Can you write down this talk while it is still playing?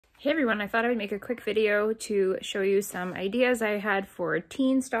Hey everyone, I thought I would make a quick video to show you some ideas I had for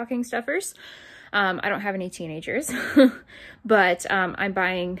teen stocking stuffers. I don't have any teenagers, but I'm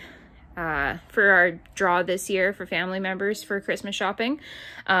buying for our draw this year for family members for Christmas shopping.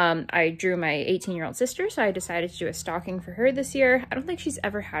 I drew my 18-year-old sister, so I decided to do a stocking for her this year. I don't think she's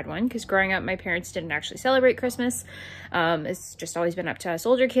ever had one because growing up, my parents didn't actually celebrate Christmas. It's just always been up to us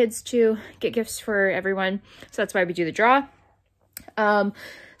older kids to get gifts for everyone. So that's why we do the draw.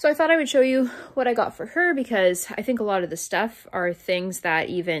 So I thought I would show you what I got for her because I think a lot of the stuff are things that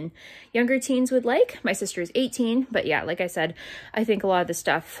even younger teens would like. My sister is 18, but yeah, like I said, I think a lot of the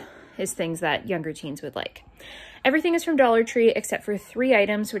stuff is things that younger teens would like. Everything is from Dollar Tree except for 3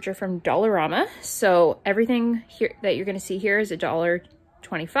 items, which are from Dollarama. So everything here that you're going to see here is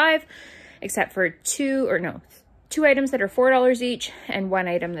 $1.25, except for 2 items that are $4 each and 1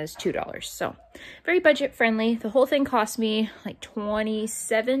 item that is $2. So very budget friendly. The whole thing cost me like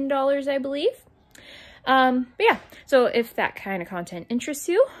 $27, I believe. But yeah, so if that kind of content interests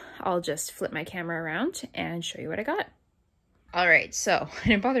you, I'll just flip my camera around and show you what I got. All right, so I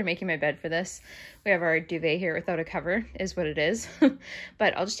didn't bother making my bed for this. We have our duvet here without a cover, is what it is.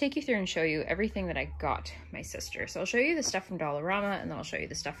 But I'll just take you through and show you everything that I got my sister. So I'll show you the stuff from Dollarama and then I'll show you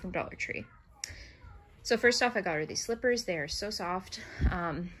the stuff from Dollar Tree. So first off, I got her these slippers. They are so soft.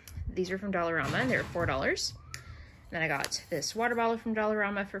 These are from Dollarama. They're $4. Then I got this water bottle from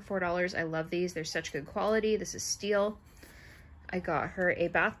Dollarama for $4. I love these. They're such good quality. This is steel. I got her a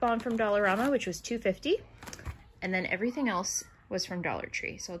bath bomb from Dollarama, which was $2.50. And then everything else was from Dollar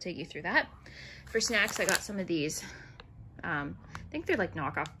Tree. So I'll take you through that. For snacks, I got some of these. I think they're like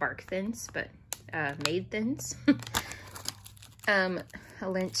knockoff Bark Thins, but Made Thins. A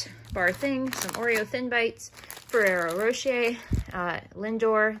Lindt bar thing, some Oreo Thin Bites, Ferrero Rocher,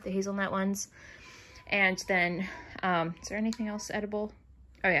 Lindor, the hazelnut ones, and then, is there anything else edible?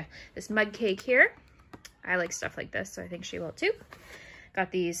 Oh yeah, this mud cake here. I like stuff like this, so I think she will too.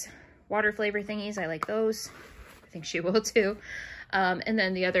 Got these water flavor thingies, I like those. I think she will too. And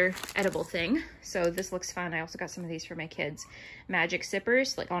then the other edible thing. So this looks fun. I also got some of these for my kids. Magic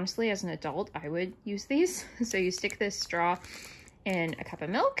sippers. Like honestly, as an adult, I would use these. So you stick this straw in a cup of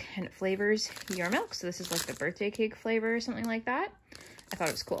milk and it flavors your milk. So this is like the birthday cake flavor or something like that. I thought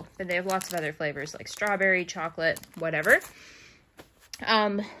it was cool. But they have lots of other flavors like strawberry, chocolate, whatever.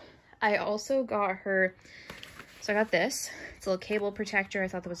 I also got her, so I got this. It's a little cable protector. I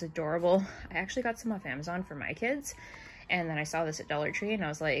thought that was adorable. I actually got some off Amazon for my kids. And then I saw this at Dollar Tree and I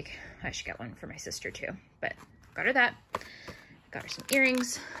was like, I should get one for my sister too. But got her that. Got her some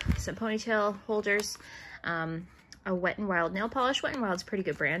earrings, some ponytail holders, a Wet n Wild nail polish. Wet n Wild's a pretty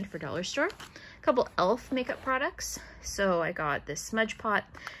good brand for dollar store. A couple e.l.f. makeup products. So I got this smudge pot.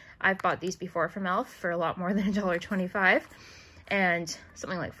 I've bought these before from e.l.f. for a lot more than $1.25 and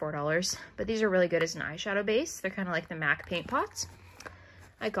something like $4. But these are really good as an eyeshadow base. They're kind of like the MAC paint pots.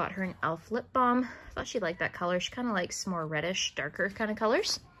 I got her an e.l.f. lip balm. I thought she'd like that color. She kind of likes more reddish, darker kind of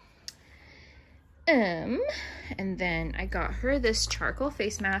colors. And then I got her this charcoal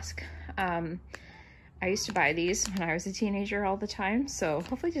face mask. I used to buy these when I was a teenager all the time, so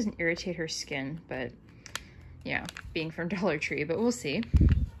hopefully it doesn't irritate her skin, but yeah, being from Dollar Tree, but we'll see.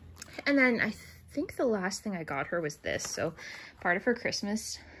 And then I think the last thing I got her was this. So part of her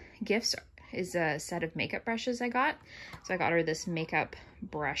Christmas gifts is a set of makeup brushes I got. So I got her this makeup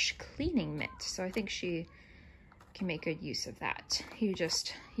brush cleaning mitt. So I think she can make good use of that. You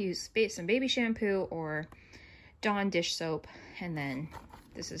just use some baby shampoo or Dawn dish soap, and then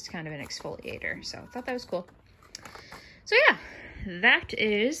this is kind of an exfoliator, so I thought that was cool. So yeah, that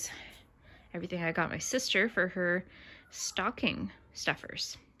is everything I got my sister for her stocking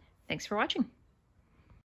stuffers. Thanks for watching.